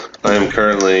I am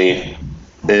currently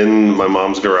in my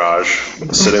mom's garage,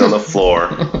 sitting on the floor.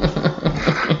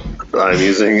 I'm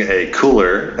using a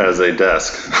cooler as a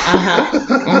desk.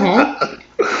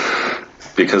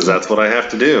 Because that's what I have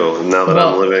to do now that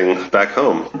I'm living back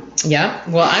home. Yeah.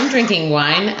 Well, I'm drinking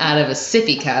wine out of a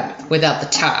sippy cup without the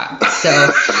top.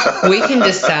 So we can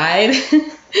decide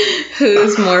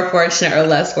who's more fortunate or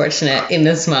less fortunate in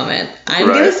this moment. I'm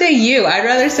going to say you. I'd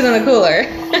rather sit on the cooler.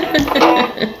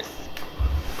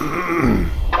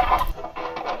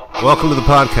 Welcome to the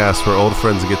podcast where old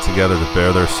friends get together to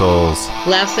bare their souls.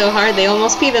 Laugh so hard they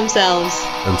almost pee themselves.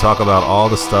 And talk about all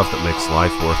the stuff that makes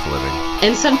life worth living.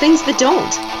 And some things that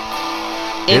don't.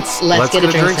 It's Let's get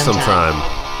a drink sometime.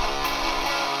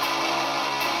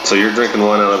 So you're drinking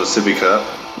wine out of a sippy cup?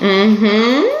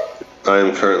 Mm-hmm. I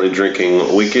am currently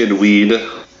drinking Wicked Weed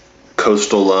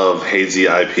Coastal Love Hazy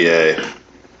IPA.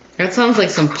 That sounds like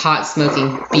some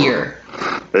pot-smoking beer.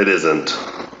 It isn't.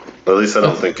 At least I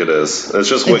don't think it is. It's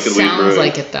just Wicked Weed Brewing. It sounds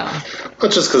like it, though.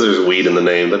 Not just because there's weed in the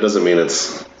name. That doesn't mean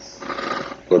it's...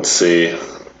 Let's see.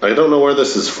 I don't know where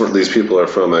these people are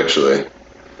from, actually.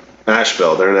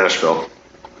 Asheville. They're in Asheville.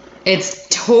 It's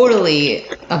totally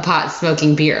a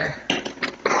pot-smoking beer.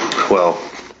 Well,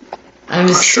 I'm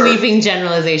just sweeping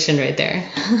generalization right there.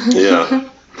 Yeah.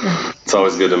 It's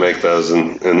always good to make those,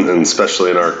 and especially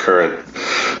in our current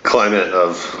climate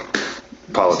of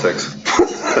politics.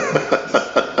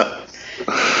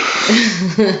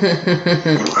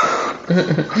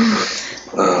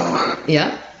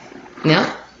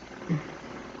 Yeah.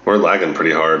 We're lagging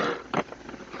pretty hard.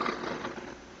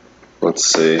 Let's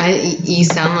see. You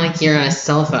sound like you're on a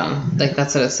cell phone. Like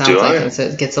that's what it sounds like. And so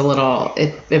it gets a little,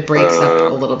 it breaks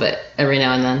up a little bit every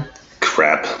now and then.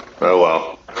 Crap. Oh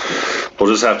well. We'll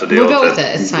just have to deal with it. We'll go with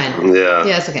it. It's fine. Yeah.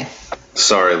 Yeah, it's okay.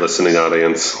 Sorry, listening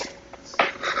audience.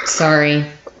 Sorry.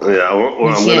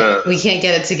 Yeah, we can't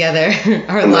get it together.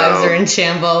 Our lives are in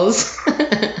shambles.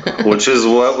 Which is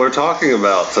what we're talking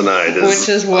about tonight. Which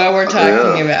is what we're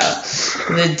talking about.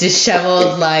 The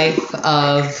disheveled life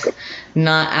of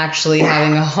not actually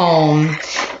having a home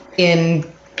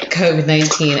in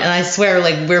COVID-19. And I swear,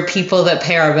 like, we're people that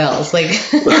pay our bills. Like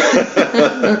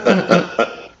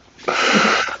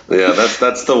Yeah,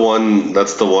 that's the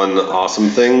one awesome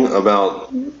thing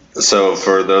about. So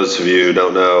for those of you who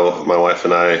don't know, my wife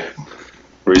and I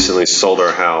recently sold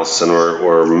our house, and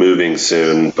we're moving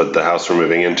soon, but the house we're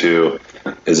moving into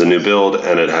is a new build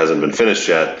and it hasn't been finished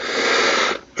yet.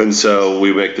 And so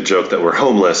we make the joke that we're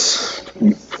homeless,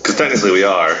 because technically we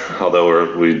are,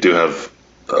 although we do have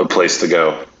a place to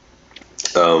go.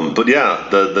 But yeah,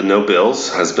 the no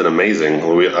bills has been amazing.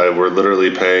 We're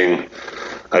literally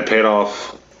I paid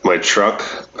off my truck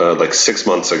like 6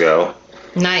 months ago.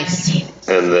 Nice.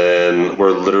 And then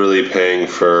we're literally paying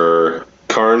for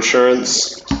car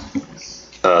insurance,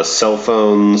 cell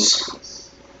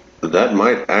phones. That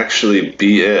might actually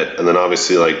be it. And then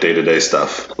obviously like day-to-day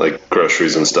stuff, like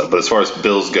groceries and stuff. But as far as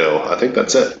bills go, I think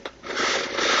that's it.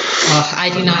 Oh, I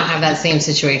do not have that same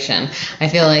situation. I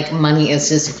feel like money is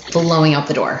just flowing out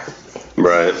the door.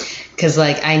 Right. Because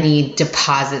like I need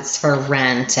deposits for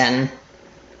rent, and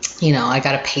I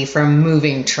got to pay for a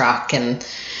moving truck, and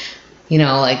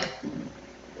like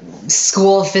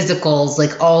school physicals,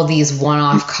 like all these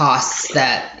one-off costs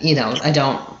that, I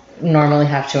don't normally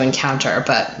have to encounter,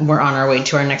 but we're on our way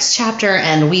to our next chapter.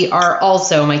 And we are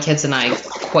also, my kids and I,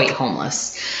 quite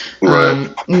homeless. Right.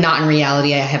 Not in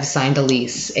reality. I have signed a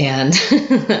lease, and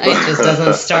it just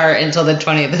doesn't start until the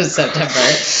 20th of September.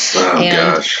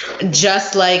 Gosh.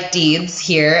 Just like Deeds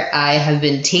here, I have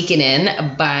been taken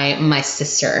in by my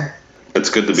sister. It's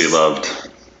good to be loved.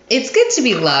 It's good to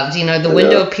be loved. The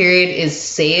window period is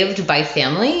saved by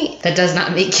family. That does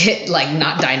not make it like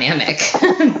not dynamic,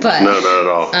 but no, not at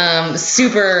all.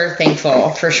 Super thankful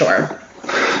for sure.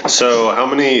 So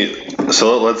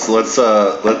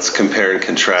let's compare and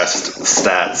contrast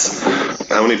stats.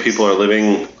 How many people are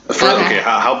living?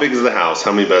 How big is the house?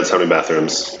 How many beds? How many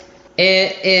bathrooms?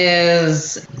 It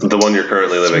is the one you're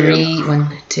currently living in.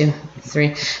 1, 2, 3,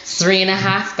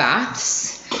 3.5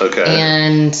 baths. Okay.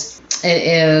 And it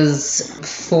is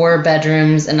 4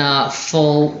 bedrooms and a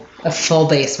full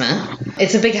basement.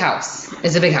 It's a big house.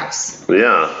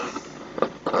 Yeah.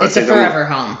 It's a forever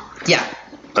home. Yeah.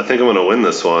 I think I'm going to win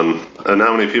this one. And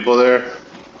how many people are there?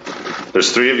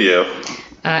 There's 3 of you.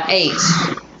 8.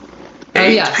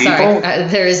 8 yeah, people? Sorry.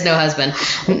 There is no husband.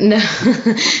 No.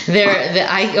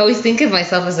 I always think of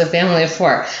myself as a family of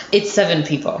 4. It's 7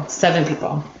 people. 7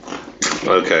 people.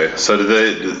 Okay. So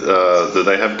do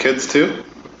they have kids too?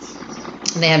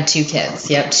 They have 2 kids.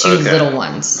 Yep, 2 little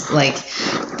ones, like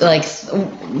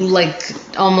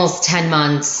almost 10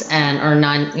 months or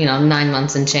 9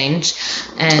 months and change,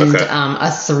 and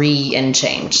a 3 and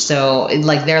change. So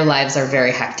like their lives are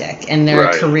very hectic, and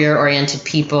they're career-oriented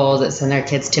people that send their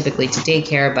kids typically to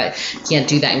daycare, but can't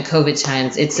do that in COVID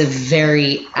times. It's a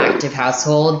very active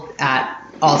household at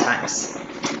all times.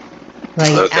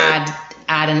 Like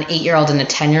add an 8-year-old and a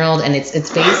 10-year-old, and it's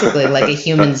basically like a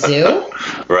human zoo.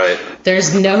 Right.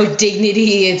 There's no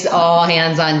dignity. It's all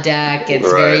hands on deck.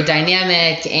 It's very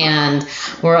dynamic, and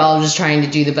we're all just trying to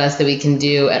do the best that we can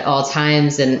do at all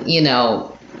times. And,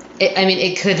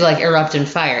 it could like erupt in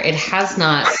fire. It has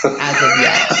not as of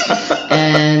yet.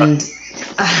 And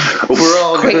we're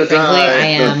all gonna die. I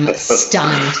am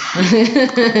stunned.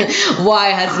 Why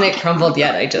hasn't it crumbled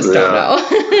yet? I just don't know.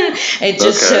 It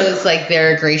just shows like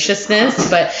their graciousness,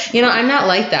 but I'm not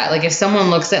like that. Like if someone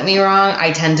looks at me wrong,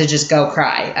 I tend to just go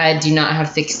cry. I do not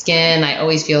have thick skin. I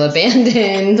always feel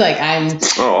abandoned. Like I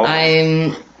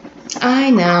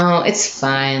know, it's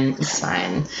fine. It's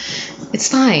fine. It's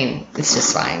fine. It's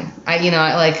just fine.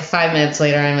 Like 5 minutes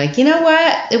later, I'm like, you know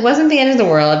what? It wasn't the end of the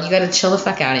world. You got to chill the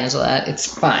fuck out, Angela. It's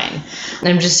fine. And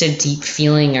I'm just a deep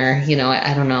feeling, or,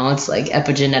 I don't know. It's like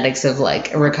epigenetics of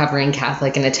like a recovering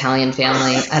Catholic and Italian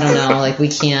family. I don't know. Like we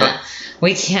can't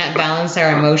balance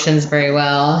our emotions very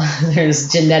well.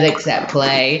 There's genetics at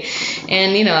play.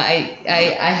 And,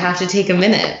 I have to take a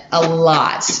minute, a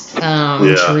lot,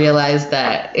 to realize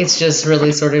that it's just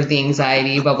really sort of the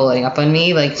anxiety bubbling up on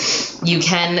me. Like, you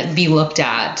can be looked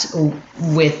at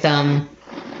with,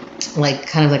 like,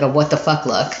 kind of like a what the fuck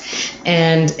look,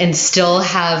 and still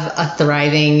have a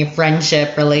thriving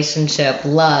friendship, relationship,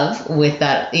 love with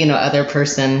that, other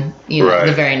person,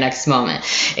 the very next moment.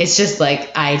 It's just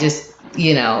like,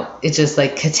 it's just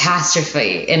like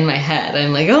catastrophe in my head.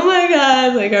 I'm like, oh my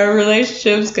God, like our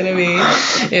relationship's going to be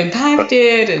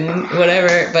impacted and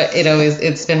whatever. But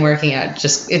it's been working out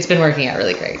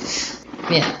really great.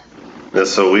 Yeah. Yeah.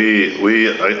 So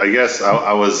I guess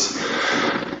I was,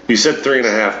 you said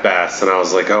 3.5 baths, and I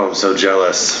was like, oh, I'm so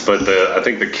jealous. But I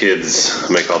think the kids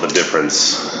make all the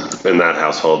difference in that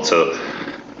household. So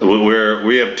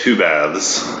we have 2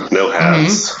 baths, no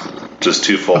halves, just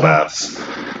 2 full baths.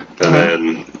 And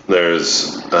then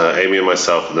there's Amy and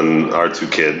myself, and then our 2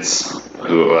 kids,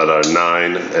 who are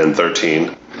 9 and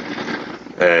 13.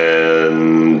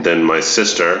 And then my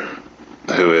sister,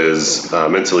 who is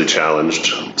mentally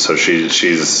challenged. So she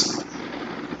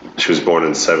was born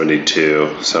in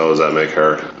 1972. So how does that make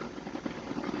her?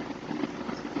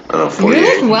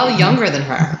 48. You're well younger than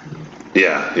her.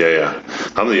 Yeah.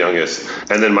 I'm the youngest.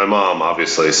 And then my mom,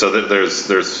 obviously. So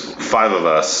there's 5 of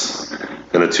us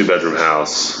in a 2-bedroom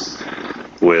house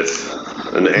with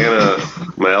an Anna,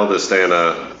 my eldest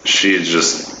Anna. She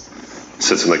just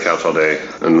sits on the couch all day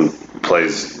and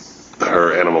plays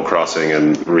her Animal Crossing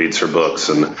and reads her books.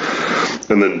 And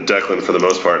then Declan, for the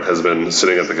most part, has been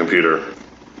sitting at the computer.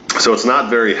 So it's not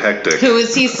very hectic. Who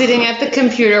is he sitting at the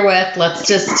computer with? Let's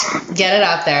just get it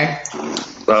out there.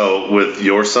 Oh, with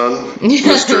your son,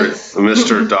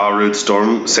 Mr. Darude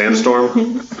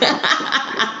Sandstorm.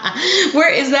 Where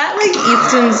is that, like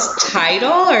Easton's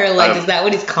title, or like is that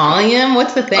what he's calling him?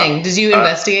 What's the thing? Did you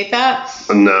investigate that?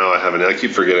 No, I haven't. I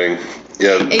keep forgetting.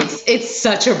 Yeah. It's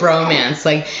such a bromance.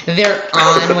 Like they're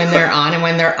on when they're on, and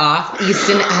when they're off,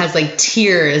 Easton has like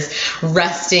tears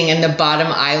resting in the bottom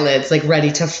eyelids, like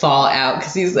ready to fall out,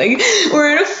 because he's like,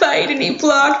 we're in a fight and he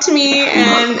blocked me,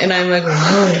 and I'm like,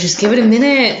 whoa, just give it a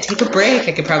minute, take a break.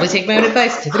 I could probably take my own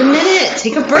advice. Give it a minute,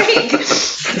 take a break.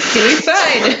 It's gonna be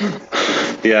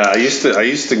fine. Yeah, I used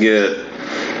to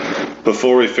get,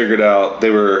 before we figured out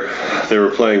they were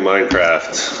playing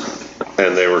Minecraft.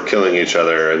 And they were killing each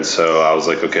other, and so I was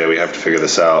like, okay, we have to figure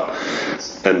this out.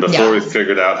 And before we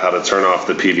figured out how to turn off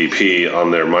the PvP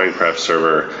on their Minecraft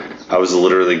server, I was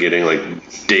literally getting like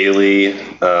daily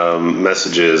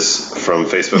messages from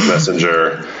Facebook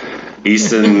Messenger.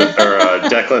 Easton or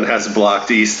Declan has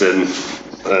blocked Easton,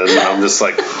 and I'm just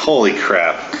like, holy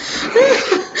crap.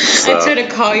 So. I try to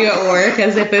call you at work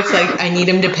as if it's like, I need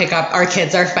him to pick up. Our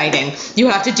kids are fighting. You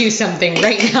have to do something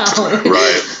right now.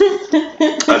 Right.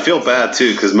 I feel bad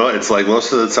too, because it's like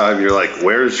most of the time you're like,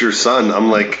 where's your son? I'm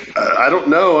like, I don't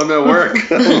know. I'm at work.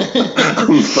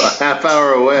 I'm a half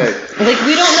hour away. Like,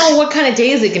 we don't know what kind of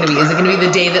day is it going to be. Is it going to be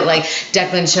the day that like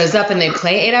Declan shows up and they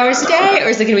play 8 hours a day? Or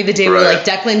is it going to be the day where like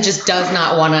Declan just does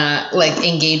not want to like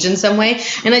engage in some way?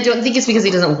 And I don't think it's because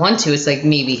he doesn't want to. It's like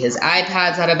maybe his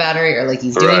iPad's out of battery, or like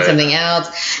he's doing something something else.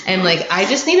 And like, I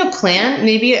just need a plan.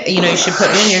 Maybe, you should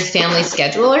put me in your family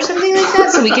schedule or something like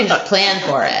that so we can just plan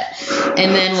for it.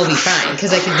 And then we'll be fine.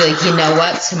 Because I could be like, you know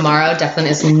what? Tomorrow Declan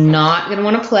is not going to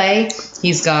want to play.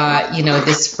 He's got,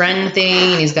 this friend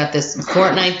thing, and he's got this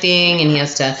Fortnite thing, and he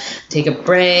has to take a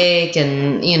break,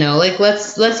 and,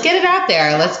 let's get it out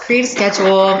there. Let's create a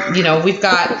schedule. We've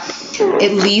got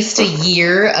at least a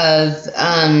year of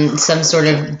some sort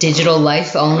of digital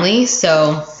life only,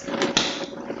 so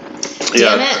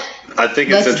damn it. I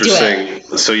think it's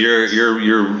interesting. So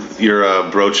you're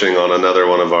broaching on another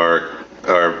one of our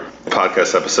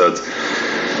podcast episodes.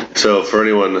 So for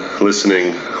anyone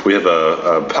listening, we have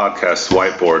a podcast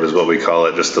whiteboard is what we call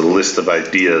it, just a list of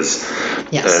ideas.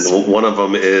 Yes. And one of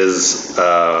them is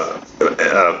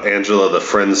Angela the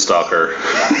Friend Stalker.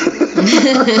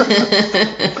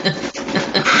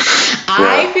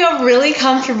 I feel really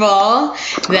comfortable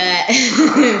that,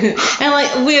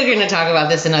 and we're going to talk about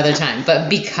this another time, but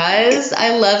because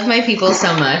I love my people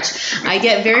so much, I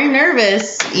get very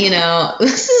nervous.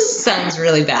 This sounds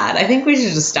really bad. I think we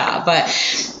should just stop, but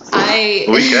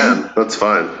we can. That's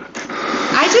fine.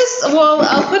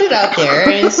 I'll put it out there,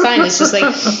 and it's fine. It's just like,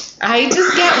 I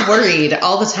just get worried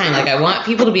all the time. Like, I want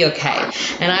people to be okay.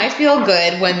 And I feel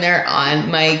good when they're on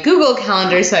my Google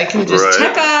Calendar so I can just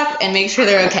check up and make sure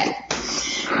they're okay.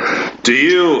 Do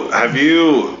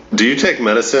you take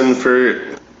medicine for,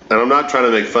 and I'm not trying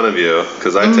to make fun of you,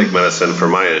 because I take medicine for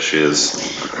my issues.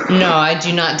 No, I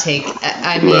do not take,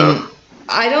 no.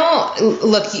 I don't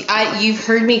look. You've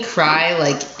heard me cry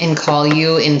and call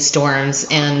you in storms,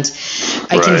 and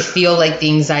I can feel the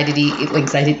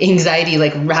anxiety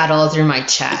rattle through my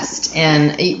chest,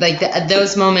 and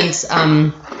those moments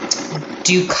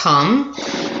do come.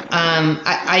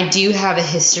 I do have a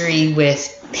history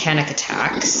with panic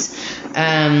attacks,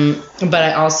 but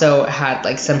I also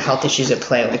had some health issues at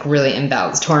play, really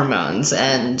imbalanced hormones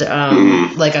and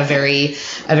a very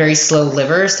slow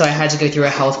liver. So I had to go through a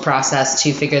health process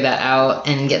to figure that out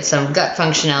and get some gut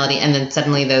functionality. And then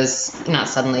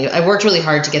I worked really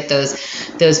hard to get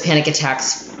those panic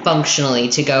attacks functionally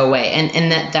to go away,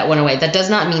 and that went away. That does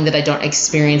not mean that I don't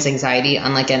experience anxiety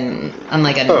on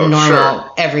a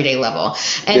normal everyday level.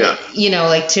 And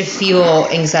to feel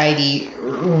anxiety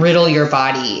riddle your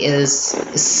body is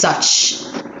such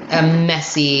a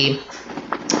messy,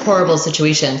 horrible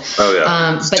situation. Oh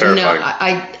yeah. But terrifying. No,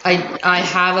 I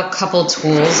have a couple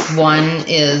tools. One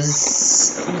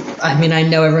is, I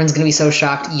know everyone's going to be so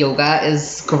shocked. Yoga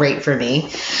is great for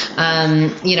me.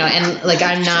 And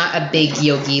I'm not a big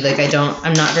yogi.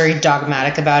 I'm not very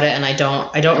dogmatic about it, and I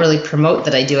don't really promote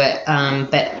that I do it.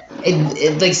 But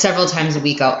it several times a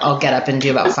week, I'll get up and do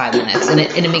about 5 minutes, and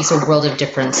it makes a world of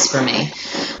difference for me.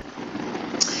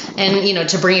 And,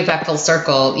 to bring it back full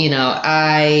circle,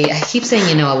 I keep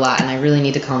saying a lot, and I really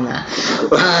need to calm that.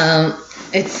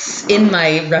 It's in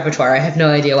my repertoire. I have no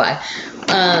idea why.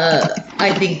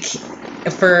 I think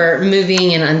for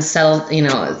moving and unsettled,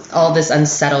 all this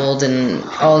unsettled and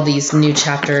all these new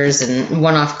chapters and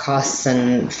one-off costs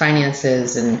and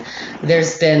finances, and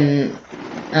there's been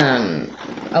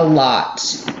a lot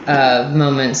of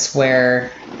moments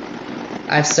where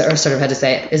I've sort of had to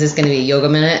say, is this going to be a yoga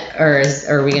minute, or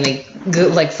are we going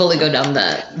to fully go down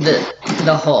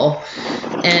the hole?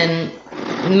 And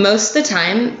most of the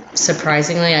time,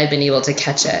 surprisingly, I've been able to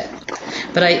catch it.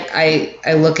 But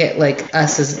I look at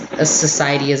us as a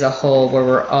society as a whole, where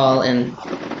we're all in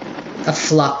a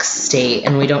flux state,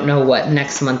 and we don't know what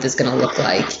next month is going to look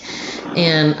like.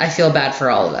 And I feel bad for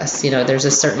all of us. There's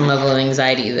a certain level of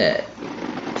anxiety that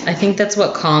I think that's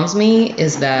what calms me,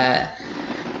 is that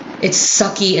it's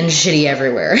sucky and shitty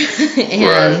everywhere.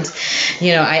 And,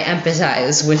 I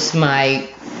empathize with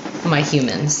my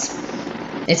humans.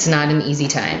 It's not an easy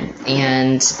time.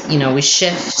 And, we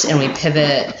shift and we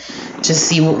pivot to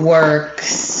see what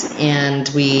works, and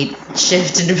we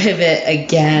shift and pivot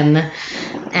again.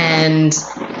 And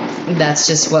that's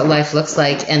just what life looks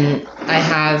like. And I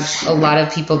have a lot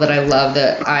of people that I love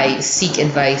that I seek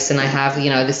advice, and I have,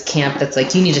 this camp that's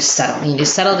you need to settle. You need to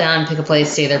settle down, pick a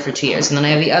place, stay there for 2 years. And then I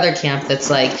have the other camp that's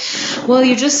well,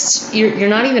 you're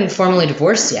not even formally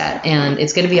divorced yet, and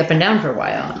it's going to be up and down for a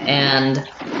while. And,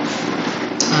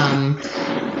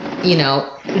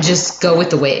 just go with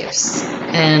the waves.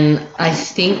 And I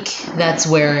think that's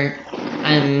where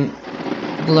I'm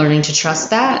learning to trust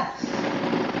that.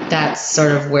 That's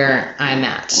sort of where I'm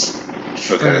at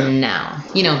for now.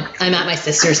 I'm at my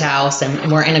sister's house,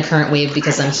 and we're in a current wave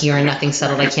because I'm here and nothing's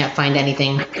settled. I can't find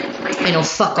anything. I know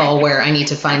fuck all where I need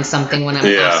to find something when I'm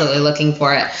absolutely looking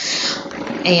for it.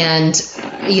 And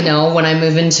when I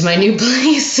move into my new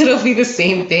place, it'll be the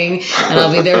same thing. And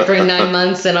I'll be there for 9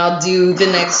 months, and I'll do the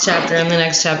next chapter and the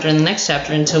next chapter and the next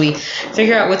chapter until we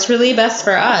figure out what's really best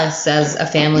for us as a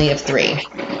family of 3.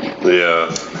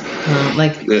 Yeah.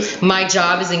 My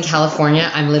job is in California.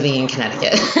 I'm living in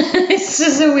Connecticut. It's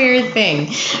just a weird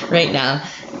thing right now.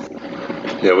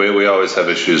 Yeah, we always have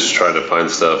issues trying to find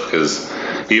stuff because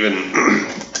even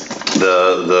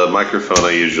the microphone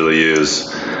I usually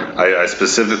use, I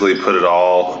specifically put it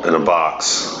all in a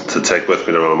box to take with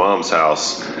me to my mom's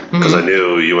house because I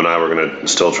knew you and I were going to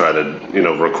still try to,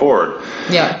 record.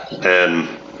 Yeah. And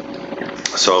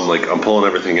so I'm pulling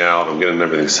everything out, I'm getting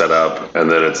everything set up, and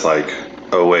then it's like,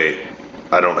 oh wait,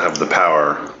 I don't have the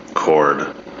power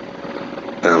cord.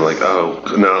 And I'm like,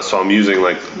 oh no, so I'm using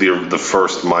like the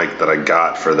first mic that I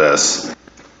got for this.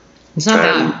 It's not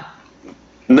bad.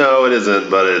 No, it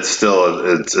isn't, but it's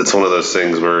still it's one of those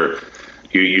things where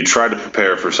you try to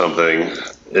prepare for something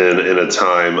in a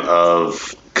time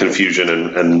of confusion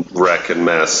and wreck and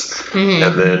mess,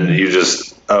 and then you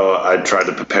just I tried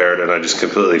to prepare it and I just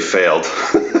completely failed.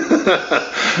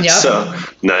 Yep. So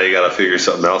now you got to figure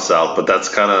something else out. But that's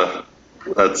kind of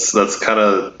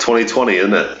 2020,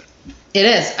 isn't it? It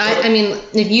is. I mean,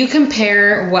 if you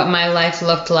compare what my life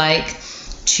looked like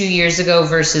 2 years ago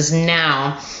versus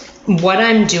now, what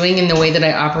I'm doing in the way that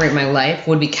I operate my life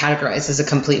would be categorized as a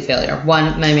complete failure.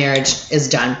 1, my marriage is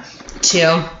done.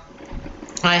 2,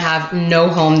 I have no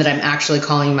home that I'm actually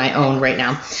calling my own right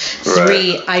now.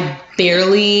 3, I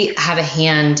barely have a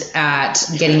hand at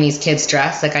getting these kids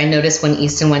dressed. Like I noticed when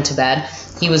Easton went to bed,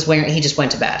 he just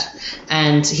went to bed,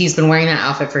 and he's been wearing that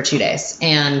outfit for 2 days.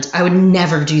 And I would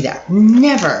never do that.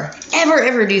 Never,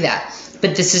 ever do that.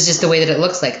 But this is just the way that it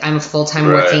looks like. I'm a full-time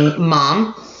working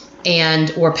mom,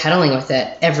 and we're pedaling with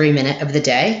it every minute of the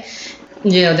day.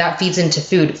 That feeds into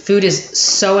food. Food is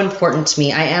so important to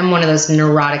me. I am one of those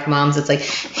neurotic moms that's like,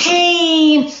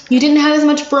 hey, you didn't have as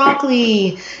much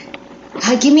broccoli.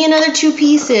 Give me another 2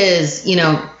 pieces.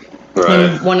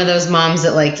 I'm one of those moms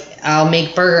that like, I'll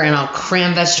make burger and I'll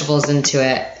cram vegetables into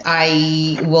it.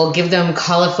 I will give them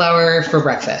cauliflower for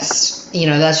breakfast.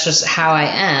 That's just how I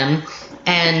am.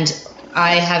 And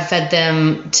I have fed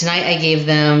them, tonight I gave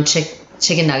them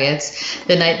chicken nuggets.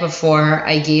 The night before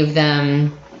I gave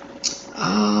them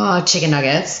chicken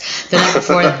nuggets. The night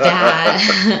before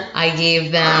that, I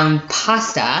gave them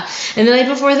pasta. And the night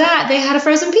before that, they had a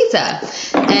frozen pizza.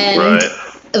 And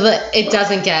it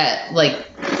doesn't get,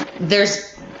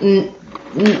 there's,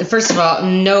 first of all,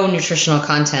 no nutritional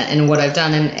content in what I've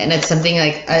done. And it's something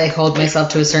like I hold myself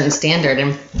to a certain standard.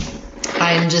 And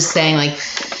I'm just saying,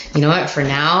 you know what, for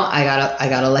now, I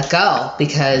gotta let go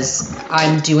because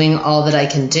I'm doing all that I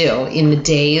can do. In the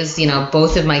days,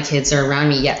 both of my kids are around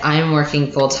me, yet I'm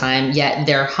working full time, yet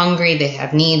they're hungry, they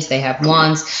have needs, they have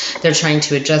wants. They're trying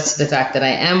to adjust to the fact that I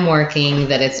am working,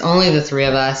 that it's only the 3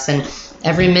 of us. And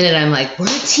every minute I'm like, we're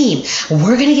a team.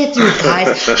 We're going to get through it,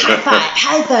 guys.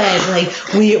 High five.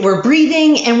 We're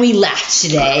breathing and we laughed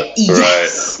today.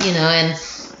 Yes.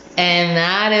 And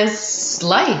that is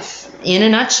life. In a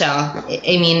nutshell.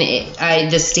 I mean,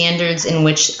 the standards in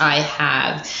which I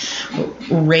have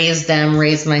raised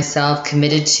myself,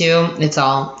 committed to, it's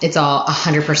all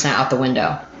 100% out the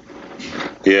window.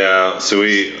 Yeah, so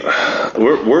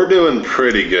we're doing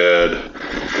pretty good.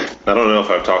 I don't know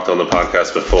if I've talked on the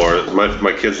podcast before.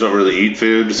 My kids don't really eat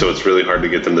food, so it's really hard to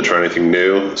get them to try anything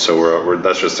new. So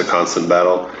that's just a constant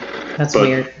battle. That's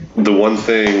weird. The one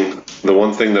thing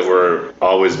that we're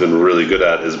always been really good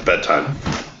at is bedtime.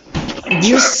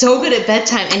 You're so good at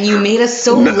bedtime, and you made us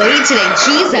so late today.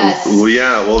 Jesus. Well,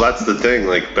 yeah. Well, that's the thing.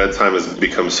 Bedtime has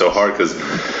become so hard because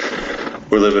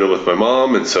we're living with my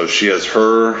mom, and so she has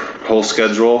her whole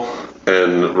schedule.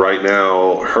 And right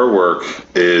now, her work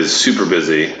is super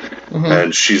busy,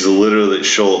 and she's literally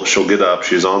she'll get up.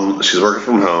 She's working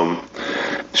from home.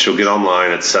 She'll get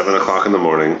online at 7:00 in the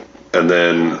morning, and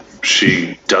then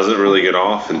she doesn't really get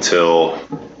off until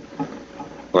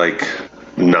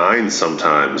 9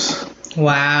 sometimes.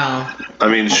 Wow. I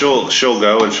mean, she'll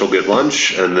go and she'll get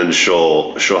lunch, and then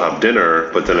she'll have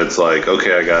dinner, but then it's like,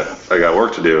 okay, I got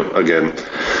work to do again.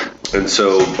 And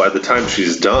so by the time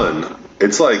she's done,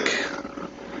 it's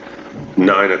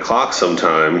 9:00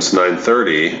 sometimes,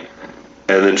 9:30,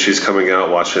 and then she's coming out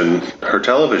watching her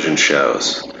television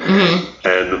shows.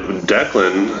 And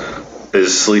Declan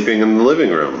is sleeping in the living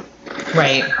room.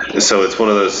 Right. So it's one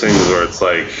of those things where it's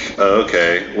like, oh,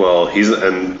 okay, well, he's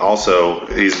been on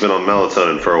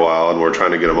melatonin for a while, and we're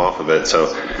trying to get him off of it.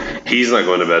 So he's not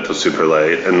going to bed till super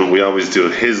late, and we always do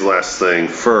his last thing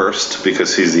first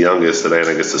because he's the youngest, and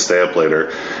Anna gets to stay up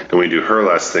later, and we do her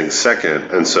last thing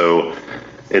second. And so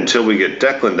until we get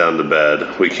Declan down to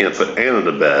bed, we can't put Anna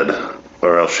to bed,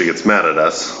 or else she gets mad at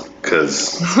us,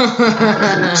 because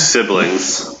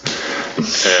siblings.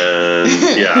 And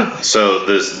yeah, so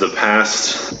the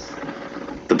past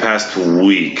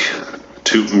week,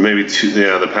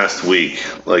 the past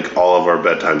week, like all of our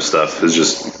bedtime stuff has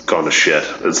just gone to shit.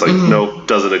 It's like, nope,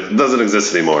 doesn't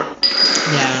exist anymore.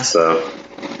 Yeah. So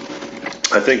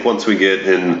I think once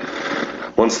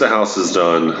the house is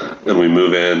done and we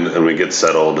move in and we get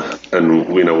settled and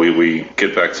we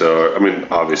get back to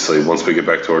obviously once we get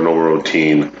back to our normal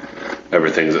routine,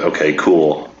 everything's okay,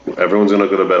 cool. Everyone's going to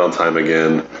go to bed on time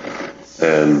again,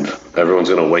 and everyone's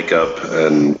going to wake up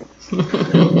and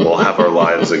we'll have our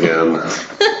lives again.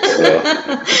 So.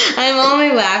 I'm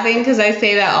only laughing because I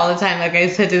say that all the time. Like I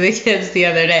said to the kids the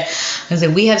other day, I was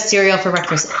like, we have cereal for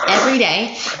breakfast every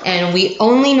day, and we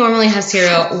only normally have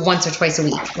cereal once or twice a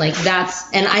week.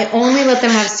 And I only let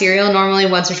them have cereal normally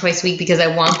once or twice a week because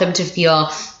I want them to feel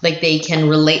like they can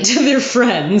relate to their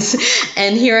friends.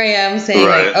 And here I am saying,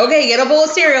 right. Okay, get a bowl of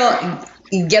cereal.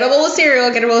 Get a bowl of cereal.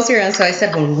 And so I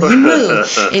said, when we move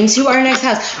into our next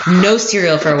house, no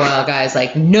cereal for a while, guys.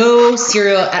 Like, no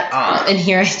cereal at all. And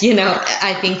here, I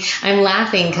think I'm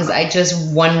laughing because I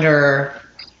just wonder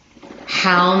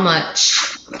how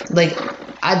much,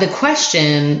 the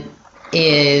question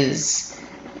is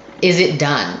it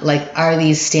done? Like, are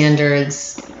these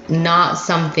standards not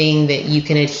something that you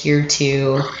can adhere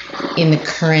to in the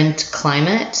current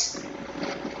climate?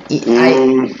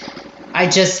 I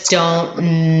just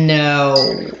don't know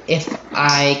if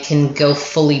I can go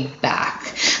fully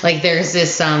back. Like there's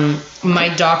this, my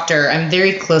doctor, I'm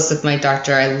very close with my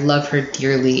doctor. I love her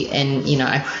dearly. And,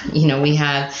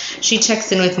 she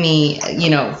checks in with me,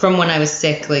 from when I was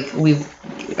sick. Like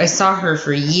I saw her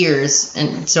for years,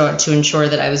 and so to ensure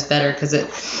that I was better, because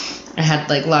I had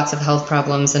like lots of health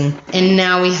problems. And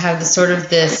now we have this,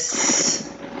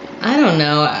 I don't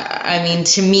know. I mean,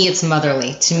 to me, it's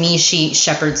motherly. To me, she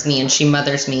shepherds me and she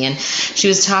mothers me. And she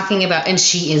was talking about, and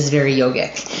she is very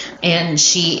yogic. And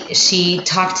she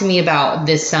talked to me about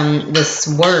this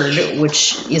word,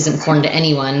 which isn't foreign to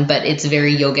anyone, but it's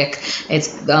very yogic.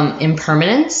 It's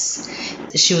impermanence.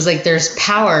 She was like, there's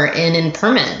power in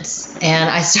impermanence. And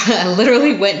I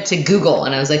literally went to Google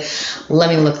and I was like, let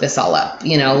me look this all up.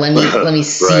 Let me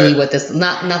see right. What this,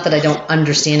 not that I don't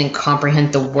understand and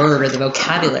comprehend the word or the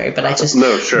vocabulary, but I just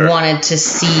wanted to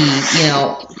see,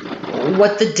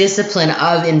 what the discipline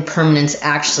of impermanence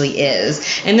actually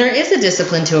is. And there is a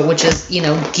discipline to it, which is,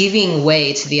 giving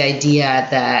way to the idea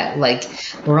that like,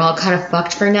 we're all kind of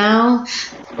fucked for now.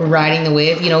 Riding the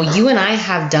wave. You and I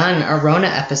have done a Rona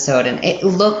episode and it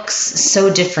looks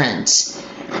so different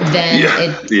than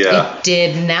it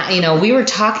did now. We were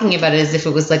talking about it as if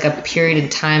it was like a period of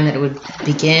time that it would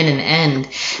begin and end.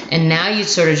 And now you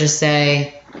sort of just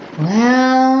say,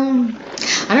 well,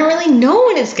 I don't really know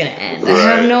when it's going to end. Right.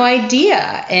 I have no idea.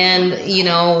 And,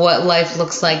 what life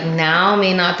looks like now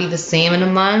may not be the same in a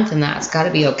month, and that's got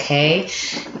to be okay.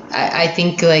 I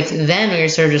think, like, then we were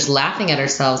sort of just laughing at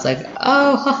ourselves, like,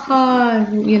 oh, haha,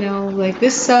 like,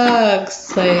 this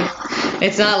sucks. Like,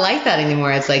 it's not like that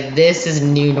anymore. It's like, this is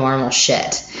new normal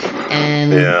shit.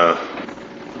 And... yeah.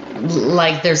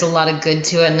 Like there's a lot of good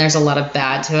to it and there's a lot of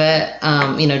bad to it.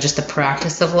 Just the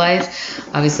practice of life.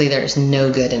 Obviously there's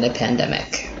no good in a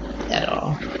pandemic at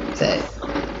all. But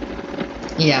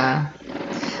yeah,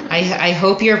 I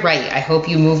hope you're right. I hope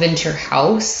you move into your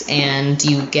house and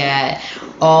you get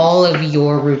all of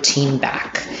your routine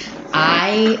back.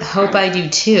 I hope I do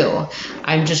too.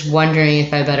 I'm just wondering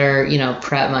if I better,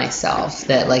 prep myself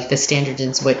that like the standards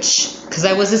in which, because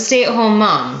I was a stay-at-home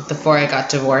mom before I got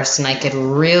divorced and I could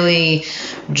really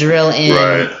drill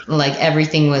in like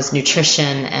everything was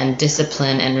nutrition and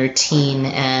discipline and routine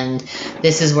and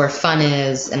this is where fun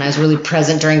is and I was really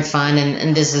present during fun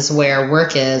and this is where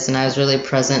work is and I was really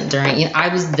present during, I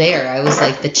was there. I was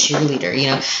like the cheerleader,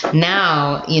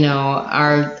 Now,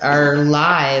 our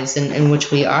lives in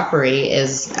which we operate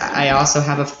is I also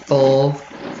have a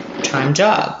full-time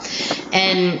job.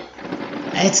 And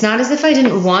it's not as if I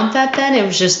didn't want that then. It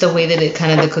was just the way that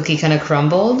the cookie kind of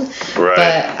crumbled. Right.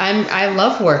 But I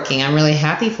love working. I'm really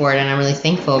happy for it and I'm really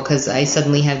thankful because I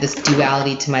suddenly have this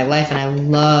duality to my life and I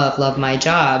love my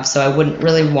job. So I wouldn't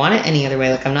really want it any other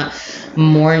way. Like I'm not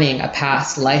mourning a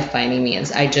past life by any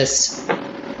means. I just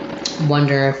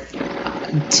wonder if,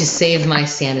 to save my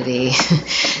sanity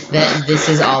that this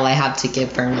is all I have to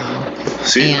give for now.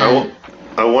 See,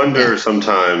 I wonder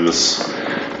sometimes.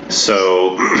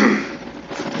 So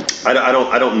I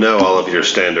don't know all of your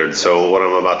standards. So what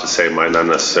I'm about to say might not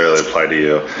necessarily apply to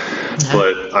you.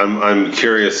 But I'm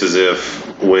curious as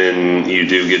if when you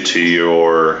do get to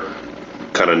your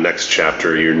kind of next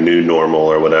chapter, your new normal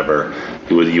or whatever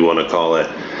you want to call it.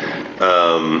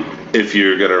 If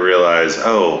you're going to realize,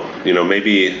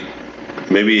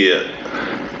 maybe,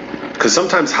 because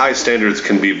sometimes high standards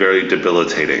can be very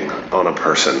debilitating on a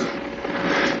person.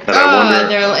 And I wonder,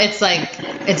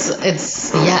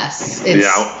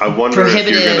 I wonder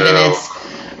prohibitive if you're gonna,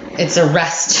 and it's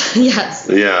arrest. Yes.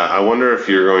 Yeah, I wonder if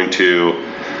you're going to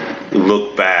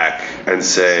look back and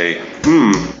say,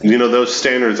 those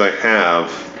standards I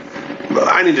have,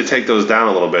 I need to take those down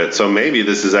a little bit. So maybe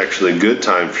this is actually a good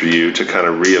time for you to kind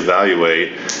of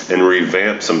reevaluate and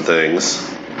revamp some things.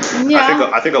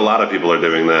 Yeah. I think a lot of people are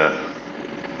doing that.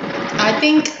 I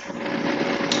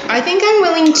think I'm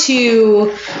willing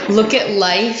to look at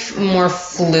life more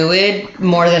fluid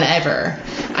more than ever.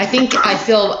 I think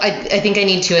I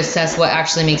need to assess what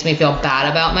actually makes me feel bad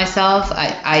about myself.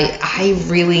 I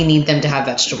really need them to have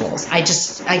vegetables. I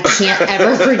can't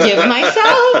ever forgive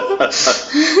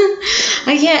myself.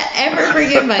 I can't ever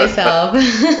forgive myself. And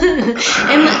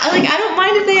I don't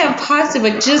mind if they have pasta,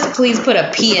 but just please put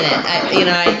a pea in it.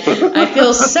 I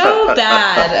feel so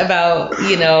bad about,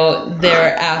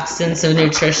 their absence of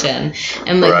nutrition.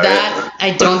 And that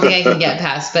I don't think I can get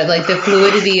past. But the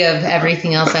fluidity of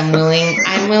everything else, I'm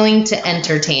willing to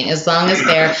entertain as long as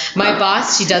they're my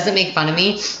boss. She doesn't make fun of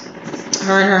me.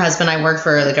 Her and her husband, I work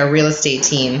for a real estate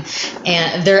team,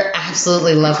 and they're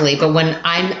absolutely lovely. But when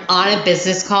I'm on a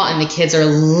business call and the kids are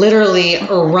literally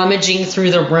rummaging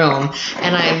through the room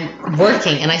and I'm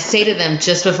working, and I say to them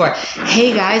just before,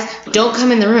 "Hey guys, don't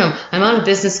come in the room. I'm on a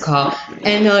business call."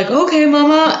 And they're like, "Okay,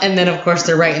 mama." And then of course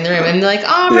they're right in the room, and they're like,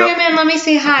 "Oh, bring him in. Let me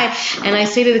say hi." And I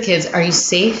say to the kids, "Are you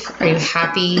safe? Are you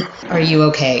happy? Are you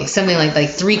okay?" Something like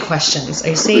 3 questions. Are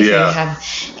you safe? Yeah. Are you happy?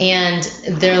 And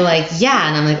they're like, "Yeah."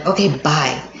 And I'm like, "Okay, bye."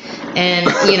 And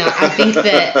I think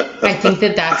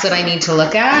that that's what I need to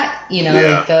look at.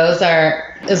 Those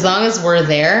are, as long as we're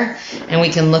there and we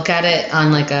can look at it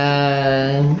on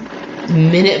a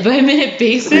minute by minute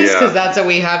basis, because that's what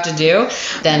we have to do,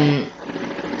 then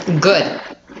good.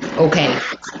 Okay.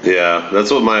 Yeah,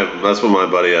 that's what my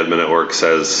buddy Edmund at work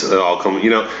says. I'll come.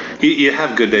 You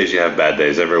have good days, you have bad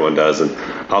days. Everyone does, and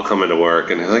I'll come into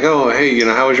work and he's like, "Oh, hey,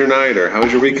 how was your night, or how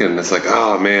was your weekend?" It's like,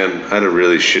 "Oh man, I had a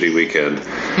really shitty weekend."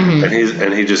 Mm-hmm.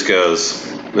 And he just goes,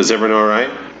 "Is everyone all right?"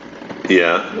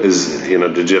 Yeah. Did you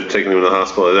have to take anyone to the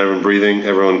hospital? Is everyone breathing?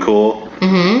 Everyone cool?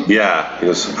 Mm-hmm. Yeah. He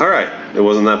goes, "All right, it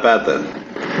wasn't that bad then."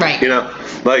 Right.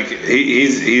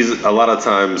 He's a lot of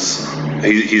times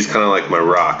he's kind of like my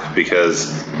rock, because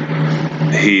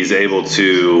he's able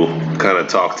to kind of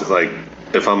talk to,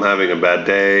 if I'm having a bad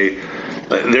day.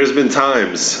 There's been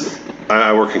times,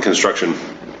 I work in construction,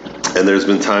 and there's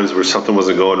been times where something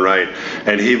wasn't going right,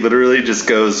 and he literally just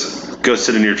goes, "Go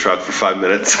sit in your truck for 5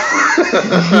 minutes."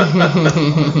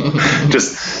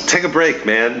 Just take a break,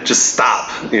 man. Just stop,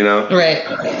 Right.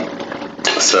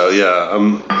 So yeah,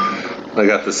 I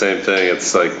got the same thing.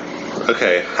 It's like,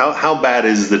 okay, how bad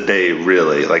is the day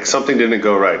really? Something didn't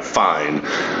go right, fine.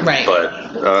 Right.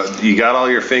 But you got all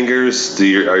your fingers.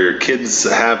 Are your kids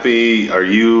happy? Are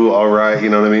you all right? You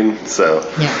know what I mean? So.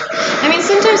 Yeah.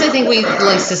 Sometimes I think we,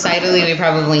 societally, we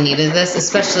probably needed this,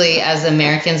 especially as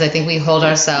Americans. I think we hold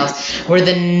ourselves, we're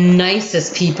the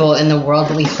nicest people in the world,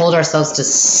 but we hold ourselves to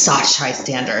such high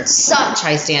standards.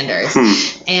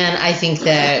 And I think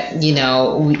that,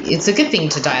 it's a good thing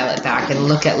to dial it back and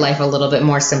look at life a little bit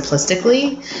more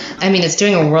simplistically. It's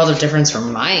doing a world of difference for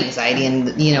my anxiety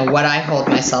and, what I hold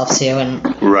myself to.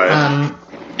 And, right.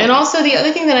 And also the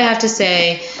other thing that I have to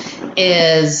say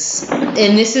is,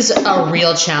 and this is a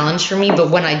real challenge for me, but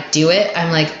when I do it,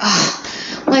 I'm like,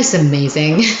 life's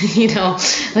amazing.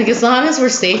 As long as we're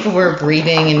safe and we're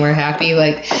breathing and we're happy,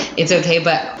 it's okay.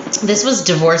 But this was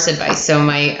divorce advice. So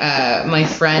my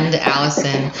friend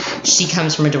Allison, she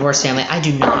comes from a divorced family. I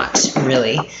do not,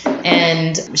 really.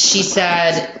 And she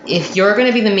said, if you're going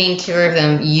to be the main carer of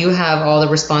them, you have all the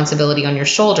responsibility on your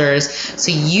shoulders.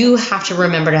 So you have to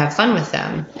remember to have fun with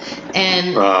them.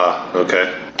 And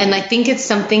okay. And I think it's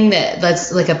something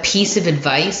that's a piece of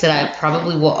advice that I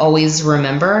probably will always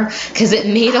remember, because it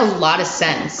made a lot of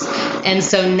sense. And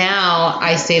so now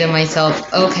I say to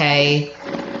myself, okay,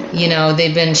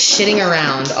 they've been shitting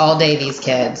around all day, these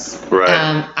kids. Right.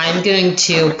 I'm going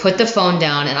to put the phone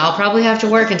down, and I'll probably have to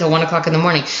work until 1 o'clock in the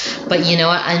morning. But you know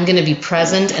what? I'm going to be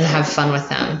present and have fun with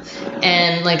them.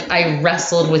 And I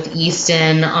wrestled with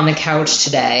Easton on the couch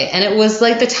today, and it was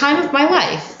the time of my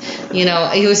life.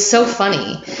 It was so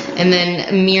funny. And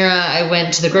then Mira, I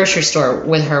went to the grocery store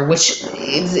with her, which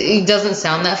it doesn't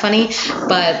sound that funny,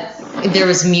 but there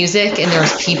was music and there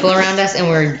was people around us and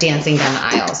we were dancing down the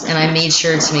aisles, and I made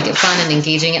sure to make it fun and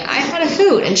engaging, and I had a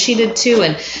hoot and she did too,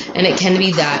 and it can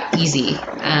be that easy.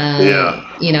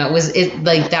 You know, it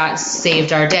like that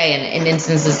saved our day, and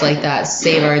instances like that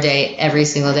save our day every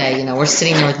single day. You know, we're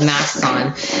sitting there with masks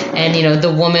on, and you know,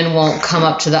 the woman won't come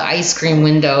up to the ice cream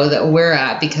window that we're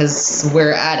at because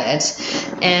we're at it,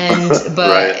 and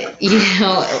but Right. you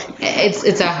know,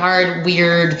 it's a hard,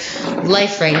 weird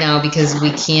life right now because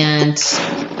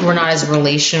we're not as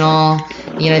relational.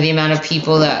 You know, the amount of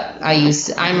people that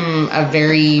I'm a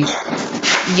very,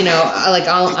 you know,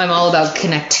 I'm all about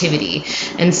connectivity.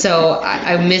 And so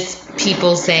I miss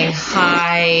people saying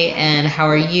hi and how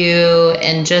are you,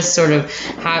 and just sort of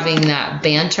having that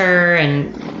banter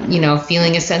and, you know,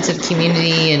 feeling a sense of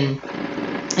community. And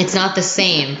it's not the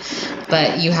same,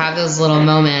 but you have those little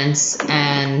moments,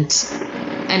 and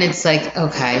it's like,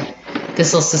 okay,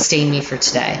 this will sustain me for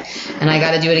today, and I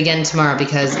got to do it again tomorrow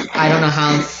because I don't know how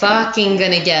I'm fucking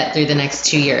gonna get through the next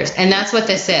 2 years. And that's what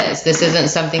this is. This isn't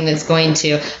something that's going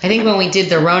to, I think when we did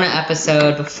the Rona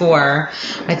episode before,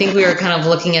 I think we were kind of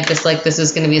looking at this like this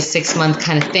was going to be a 6-month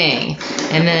kind of thing,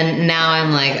 and then now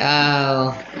I'm like,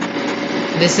 oh,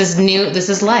 this is new, this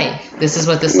is life, this is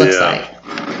what this looks like.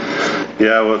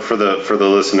 Yeah, well, for the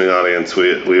listening audience,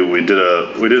 we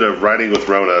did a Writing with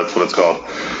Rona, that's what it's called,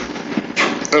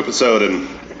 episode, and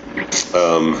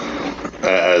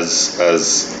as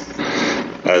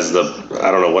the, I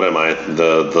don't know, what am I,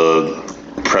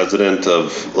 the president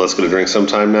of Let's Get a Drink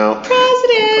Sometime now?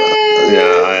 President!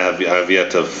 Yeah, I have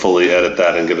yet to fully edit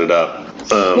that and get it up.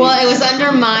 Well, it was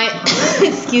under my,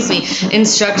 excuse me,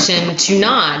 instruction to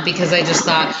not, because I just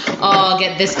thought, I'll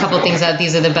get this couple things out.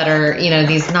 These are the better, you know,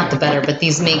 these, not the better, but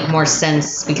these make more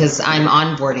sense because I'm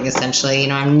onboarding essentially. You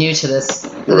know, I'm new to this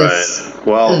podcast.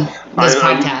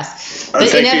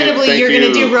 But inevitably, you're going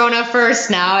to do Rona first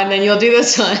now, and then you'll do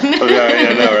this one.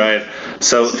 Yeah, no, right.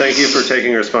 So thank you for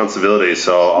taking responsibility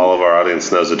so all of our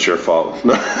audience knows it's your fault.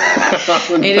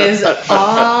 It is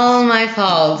all my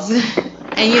fault.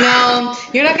 And you know,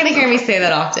 you're not going to hear me say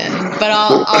that often, but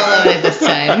I'll own it this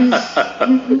time.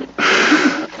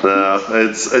 No,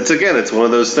 it's one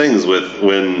of those things with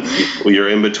when you're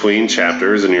in between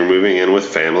chapters and you're moving in with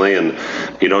family and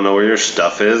you don't know where your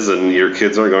stuff is and your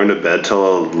kids are going to bed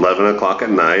till 11 o'clock at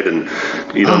night and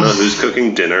you don't know who's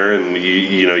cooking dinner, and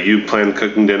you plan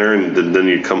cooking dinner and then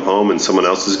you come home and someone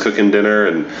else is cooking dinner,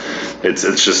 and it's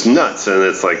just nuts, and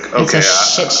it's like, okay,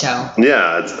 it's a shit show.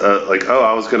 Yeah, it's like, oh,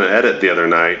 I was going to edit the other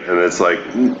night, and it's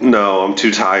like, no, I'm too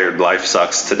tired. Life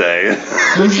sucks today.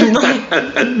 I'll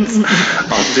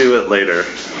do it later.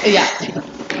 Yeah.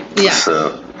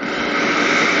 So.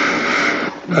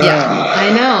 Yeah, I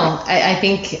know. I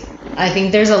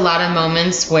think there's a lot of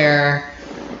moments where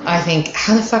I think,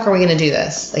 how the fuck are we going to do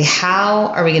this? Like, how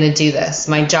are we going to do this?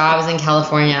 My job is in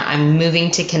California. I'm moving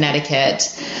to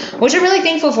Connecticut, which I'm really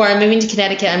thankful for. I'm moving to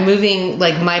Connecticut. I'm moving,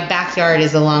 like, my backyard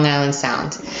is the Long Island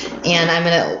Sound. And I'm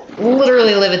going to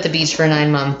literally live at the beach for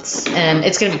 9 months. And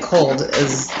it's going to be cold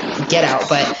as get out.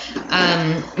 But,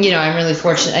 I'm really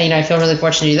fortunate. I feel really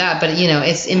fortunate to do that. But,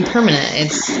 it's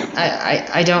impermanent.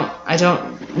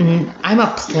 I'm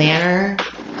a planner.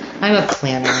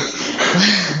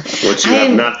 Which you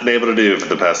have not been able to do for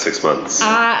the past 6 months.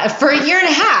 For a year and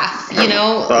a half,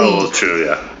 Oh, true,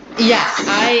 yeah. Yeah,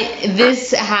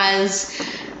 this has,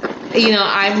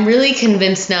 I'm really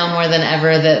convinced now more than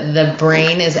ever that the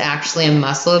brain is actually a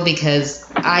muscle, because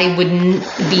I wouldn't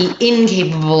be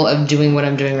incapable of doing what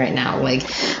I'm doing right now. Like,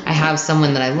 I have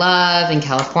someone that I love in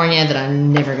California that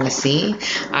I'm never going to see.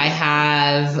 I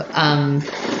have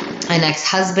an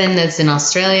ex-husband that's in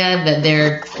Australia that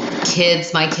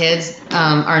my kids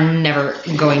are never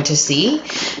going to see,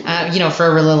 for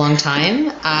a really long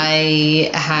time.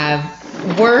 I have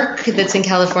work that's in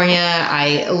California.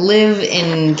 I live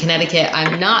in Connecticut.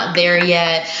 I'm not there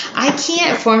yet. I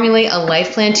can't formulate a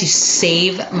life plan to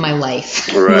save my life.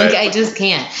 Right. Like, I just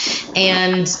can't.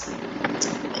 And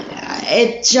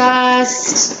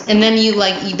and then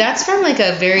that's from like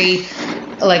a very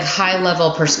high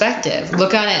level perspective.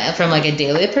 Look at it from like a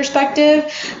daily perspective.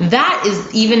 That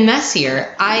is even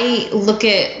messier. I look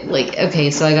at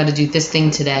okay, so I got to do this thing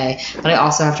today, but I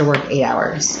also have to work 8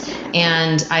 hours,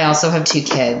 and I also have 2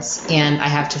 kids, and I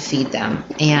have to feed them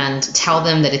and tell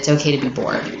them that it's okay to be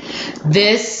bored.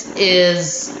 This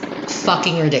is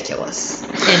fucking ridiculous.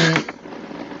 And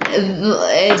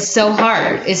it's so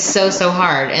hard. It's so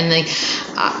hard. And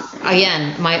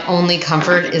again, my only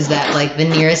comfort is that the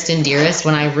nearest and dearest,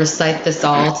 when I recite this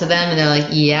all to them and they're like,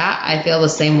 yeah, I feel the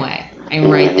same way.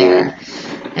 I'm right there.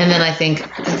 And then I think,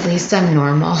 at least I'm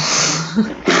normal.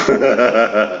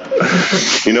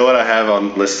 You know what I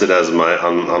have listed as on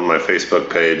my Facebook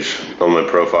page, on my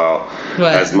profile,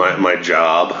 What? as my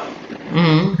job?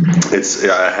 Mm-hmm.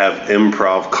 I have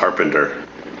improv carpenter.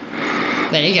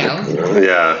 There you go.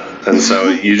 Yeah, and so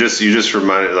you just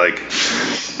remind it, like,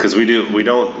 because we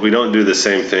don't do the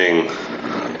same thing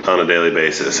on a daily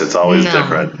basis. It's always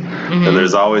different, and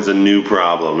there's always a new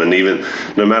problem. And even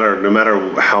no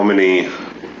matter how many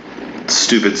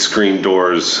stupid screen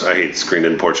doors, I hate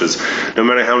screened-in porches. No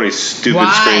matter how many stupid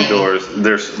screen doors,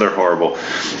 they're horrible.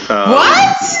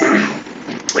 What?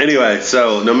 Anyway,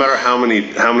 so no matter how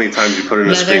many times you put in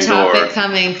a screen door, another topic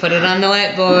coming. Put it on the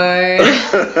whiteboard.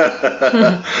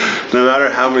 No matter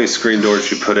how many screen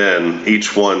doors you put in,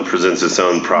 each one presents its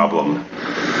own problem.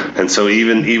 And so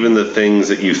even the things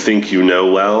that you think you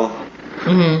know well,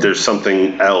 there's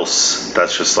something else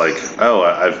that's just like, oh,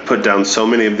 I've put down so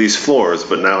many of these floors,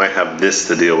 but now I have this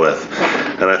to deal with.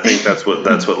 And I think that's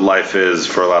what life is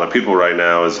for a lot of people right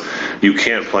now, is you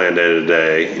can't plan day to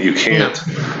day. You can't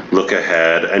look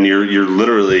ahead, and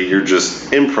you're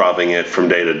just improvising it from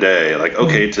day to day. Like,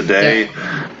 okay, today,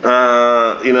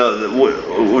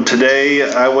 today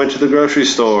I went to the grocery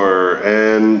store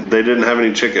and they didn't have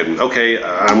any chicken. Okay,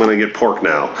 I'm gonna get pork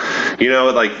now.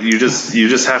 Like you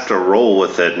just have to roll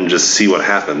with it and just see what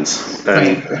happens,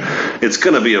 and it's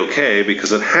gonna be okay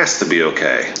because it has to be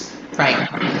okay. Right.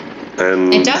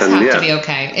 And it does have to be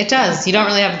okay. It does. You don't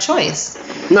really have a choice.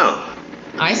 No.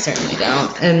 I certainly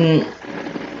don't. And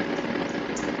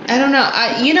I don't know.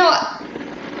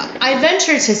 I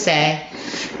venture to say,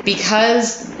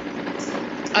 because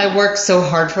I work so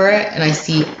hard for it and I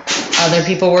see other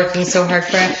people working so hard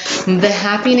for it, the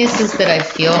happinesses that I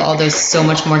feel, although so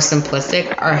much more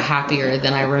simplistic, are happier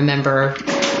than I remember.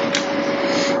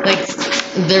 Like,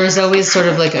 there was always sort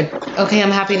of like okay,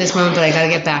 I'm happy in this moment, but I gotta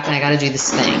get back and I gotta do this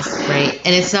thing, right?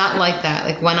 And it's not like that.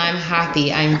 Like, when I'm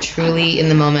happy, I'm truly in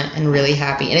the moment and really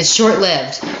happy. And it's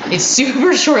short-lived. It's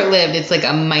super short-lived. It's like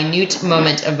a minute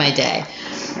moment of my day,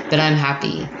 but I'm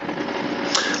happy.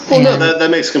 Well, no, that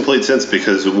makes complete sense,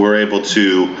 because we're able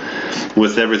to,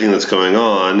 with everything that's going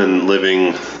on and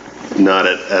living not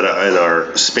in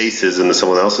our spaces, into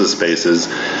someone else's spaces,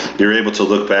 you're able to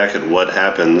look back at what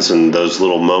happens and those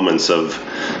little moments of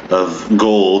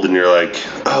gold, and you're like,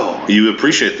 oh, you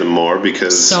appreciate them more,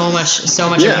 because so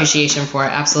much appreciation for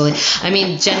it. Absolutely. I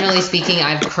mean, generally speaking,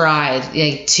 I've cried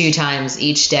like 2 times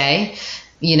each day,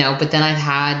 but then I've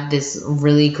had this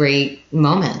really great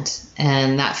moment,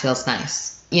 and that feels nice.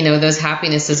 Those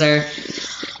happinesses I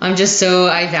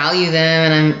value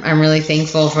them, and I'm really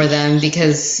thankful for them,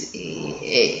 because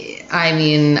I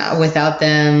mean, without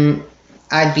them,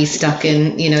 I'd be stuck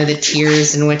in, the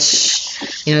tears in which,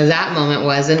 that moment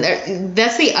was. And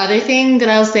that's the other thing that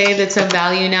I'll say that's of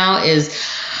value now is,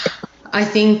 I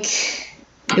think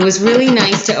it was really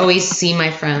nice to always see my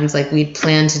friends. Like, we'd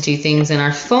plan to do things, and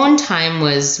our phone time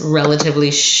was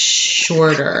relatively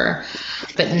shorter.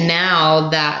 But now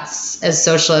that's as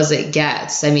social as it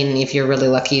gets. I mean, if you're really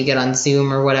lucky, you get on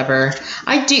Zoom or whatever.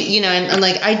 I do, and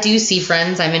like, I do see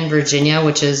friends. I'm in Virginia,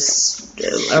 which is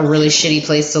a really shitty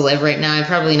place to live right now.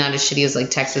 Probably not as shitty as like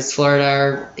Texas,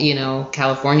 Florida, or,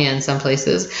 California in some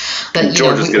places. But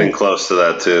Georgia's getting close to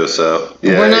that too, so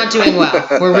yeah. We're not doing well.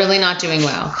 We're really not doing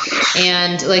well.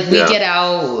 And like, we get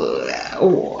out,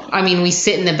 I mean, we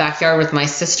sit in the backyard with my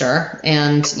sister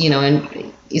and,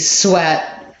 and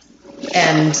sweat,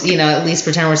 and at least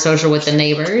pretend we're social with the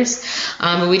neighbors,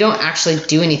 but we don't actually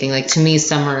do anything. Like, to me,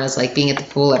 summer is like being at the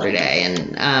pool every day,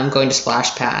 and going to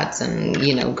splash pads, and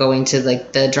going to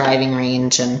like the driving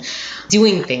range and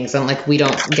doing things, and like, we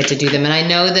don't get to do them. And I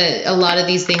know that a lot of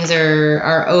these things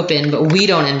are open, but we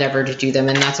don't endeavor to do them,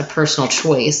 and that's a personal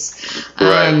choice.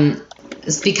 Right.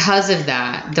 It's because of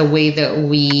that, the way that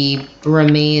we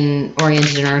remain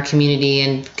oriented in our community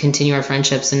and continue our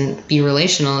friendships and be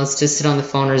relational is to sit on the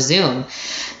phone or Zoom.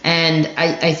 And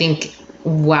I think,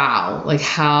 wow, like,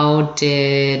 how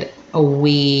did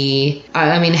we,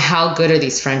 I mean, how good are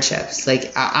these friendships?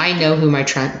 Like, I know who my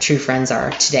true friends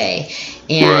are today.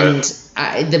 And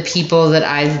the people that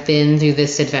I've been through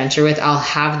this adventure with, I'll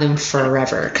have them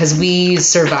forever, because we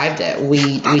survived it.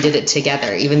 We did it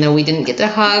together, even though we didn't get to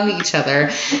hug each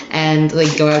other and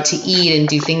like go out to eat and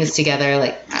do things together.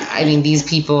 Like, I mean, these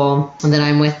people that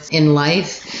I'm with in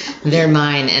life, they're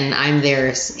mine and I'm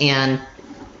theirs, and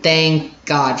thank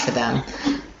God for them.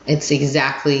 It's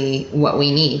exactly what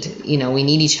we need. We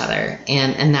need each other,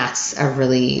 and that's a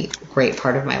really great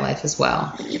part of my life as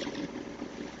well.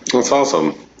 That's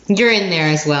awesome. You're in there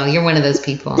as well. You're one of those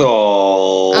people.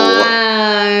 Oh.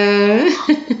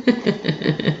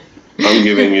 I'm I'm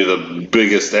giving you the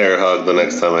biggest air hug the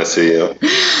next time I see you.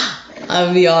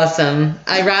 That'd be awesome.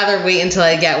 I'd rather wait until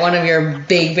I get one of your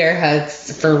big bear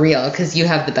hugs for real, because you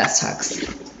have the best hugs.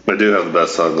 I do have the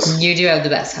best hugs. You do have the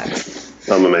best hugs.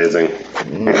 I'm amazing.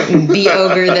 The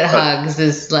ogre that hugs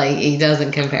is like, he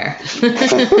doesn't compare.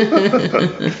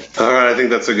 All right, I think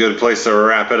that's a good place to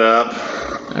wrap it up.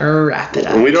 Wrap it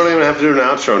up. And we don't even have to do an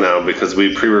outro now because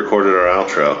we pre-recorded our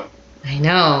outro. I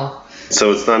know.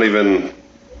 So it's not even,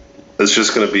 it's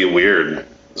just going to be weird.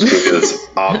 It's going to be this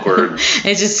awkward.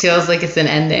 It just feels like it's an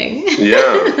ending.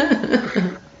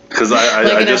 Yeah. Because I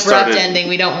like just an abrupt started... ending.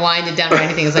 We don't wind it down or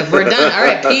anything. It's like, we're done. All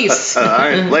right, peace. All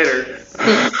right, later.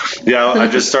 Yeah, I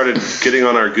just started getting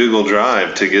on our Google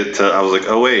Drive to get to, I was like,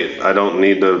 oh wait, I don't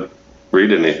need to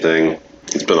read anything.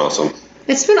 It's been awesome.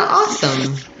 It's been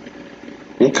awesome.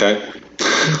 Okay.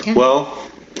 Well,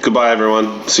 goodbye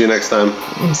everyone. See you next time.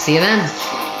 See you then.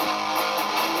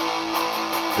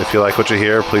 If you like what you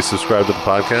hear, please subscribe to the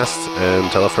podcast and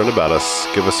tell a friend about us.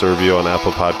 Give us a review on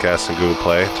Apple Podcasts and Google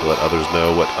Play to let others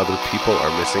know what other people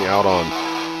are missing out on.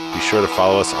 Be sure to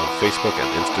follow us on Facebook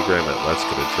and Instagram at Let's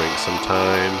Get a Drink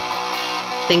Sometime.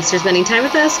 Thanks for spending time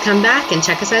with us. Come back and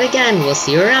check us out again. We'll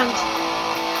see you around.